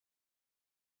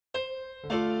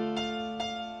Object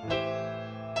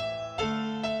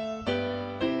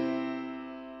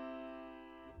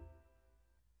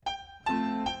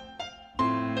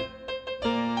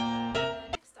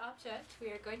we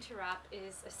are going to wrap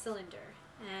is a cylinder,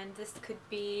 and this could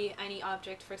be any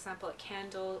object, for example a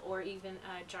candle or even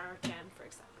a jar of jam, for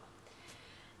example.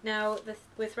 Now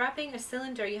with wrapping a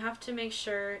cylinder, you have to make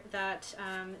sure that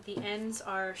the ends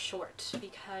are short,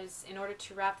 because in order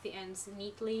to wrap the ends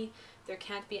neatly there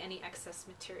can't be any excess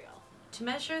material. To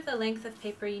measure the length of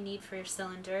paper you need for your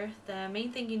cylinder, the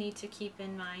main thing you need to keep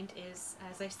in mind is,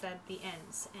 as I said, the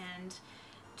ends. And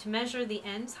to measure the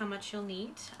ends, how much you'll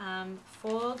need,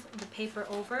 fold the paper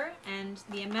over, and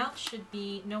the amount should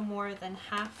be no more than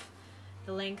half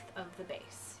the length of the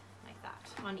base, like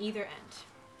that, on either end.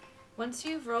 Once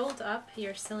you've rolled up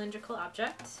your cylindrical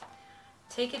object,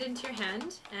 take it into your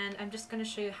hand, and I'm just going to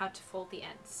show you how to fold the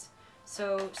ends.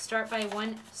 So start by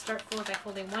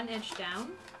folding one edge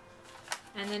down,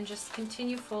 and then just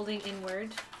continue folding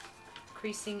inward,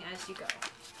 creasing as you go,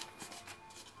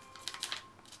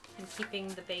 and keeping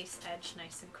the base edge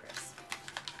nice and crisp.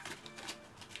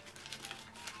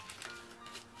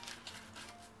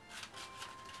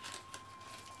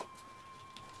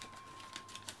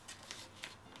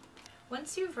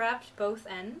 Once you've wrapped both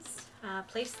ends,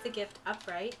 place the gift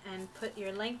upright and put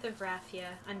your length of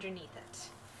raffia underneath it.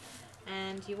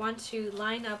 And you want to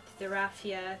line up the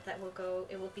raffia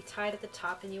it will be tied at the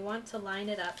top, and you want to line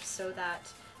it up so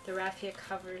that the raffia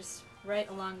covers right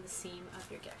along the seam of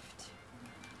your gift.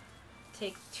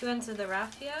 Take two ends of the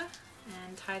raffia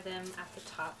and tie them at the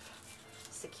top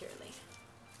securely.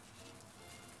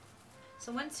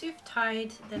 So once you've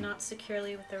tied the knot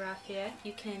securely with the raffia,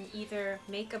 you can either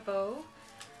make a bow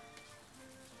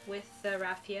with the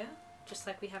raffia, just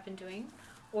like we have been doing,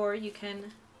 or you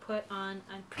can put on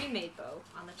a pre-made bow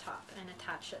on the top and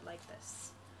attach it like this,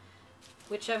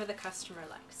 whichever the customer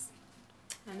likes.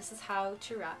 And this is how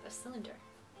to wrap a cylinder.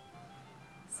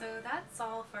 So that's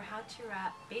all for how to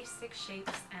wrap basic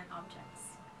shapes and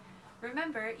objects.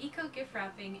 Remember, eco gift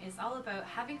wrapping is all about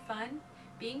having fun,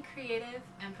 being creative,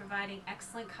 and providing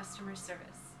excellent customer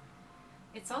service.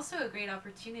 It's also a great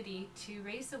opportunity to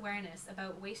raise awareness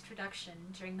about waste reduction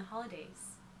during the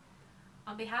holidays.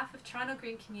 On behalf of Toronto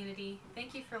Green Community,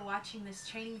 thank you for watching this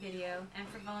training video and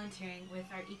for volunteering with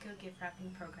our eco gift wrapping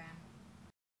program.